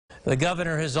The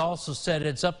governor has also said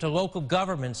it's up to local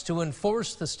governments to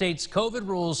enforce the state's COVID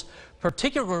rules,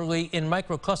 particularly in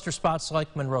microcluster spots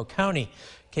like Monroe County.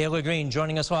 Kayla Green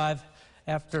joining us live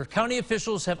after county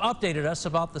officials have updated us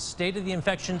about the state of the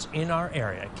infections in our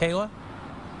area. Kayla?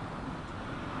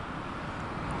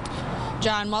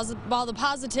 John, while the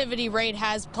positivity rate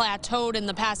has plateaued in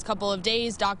the past couple of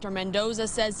days, Dr. Mendoza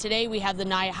says today we have the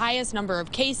highest number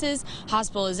of cases,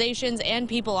 hospitalizations, and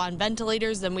people on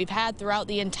ventilators than we've had throughout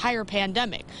the entire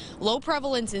pandemic. Low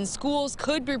prevalence in schools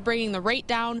could be bringing the rate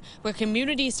down, but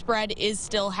community spread is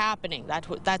still happening.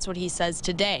 That's what he says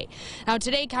today. Now,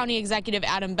 today, County Executive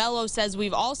Bello says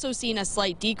we've also seen a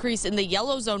slight decrease in the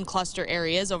yellow zone cluster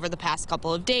areas over the past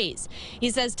couple of days.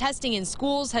 He says testing in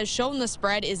schools has shown the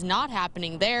spread is not happening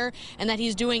there and that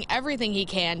he's doing everything he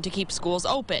can to keep schools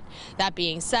open. That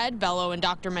being said, Bello and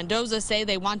Dr. Mendoza say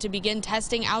they want to begin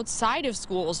testing outside of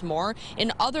schools more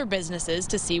in other businesses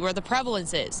to see where the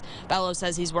prevalence is. Bello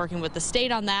says he's working with the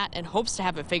state on that and hopes to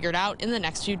have it figured out in the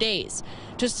next few days.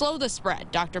 To slow the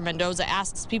spread, Dr. Mendoza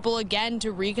asks people again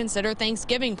to reconsider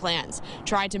Thanksgiving plans,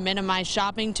 try to minimize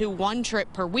shopping to one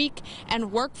trip per week,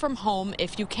 and work from home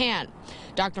if you can.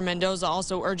 Dr. Mendoza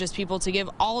also urges people to give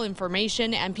all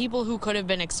information and people who could have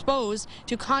been exposed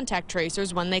to contact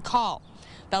tracers when they call.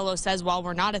 Bello says while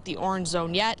we're not at the orange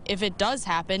zone yet, if it does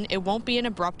happen, it won't be an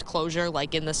abrupt closure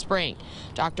like in the spring.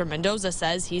 Dr. Mendoza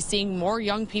says he's seeing more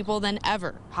young people than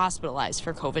ever hospitalized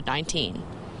for COVID-19.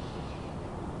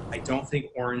 I don't think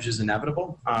orange is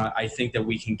inevitable. I think that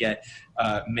we can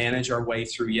manage our way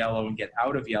through yellow and get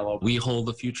out of yellow. We hold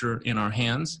the future in our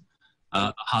hands.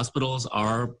 Hospitals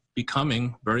are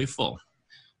becoming very full.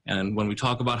 And when we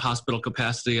talk about hospital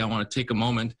capacity, I want to take a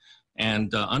moment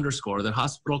and underscore that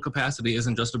hospital capacity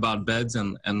isn't just about beds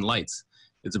and lights.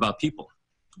 It's about people.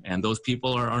 And those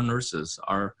people are our nurses,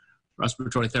 our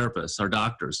respiratory therapists, our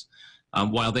doctors.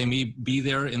 While they may be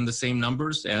there in the same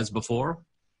numbers as before,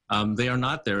 they are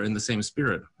not there in the same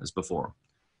spirit as before.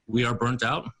 We are burnt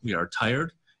out, we are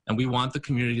tired, and we want the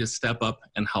community to step up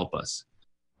and help us.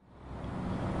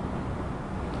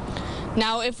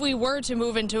 Now, if we were to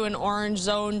move into an orange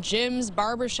zone, gyms,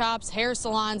 barbershops, hair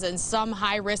salons, and some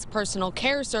high-risk personal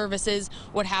care services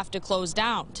would have to close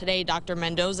down. Today, Dr.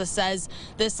 Mendoza says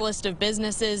this list of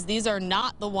businesses, these are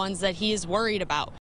not the ones that he is worried about.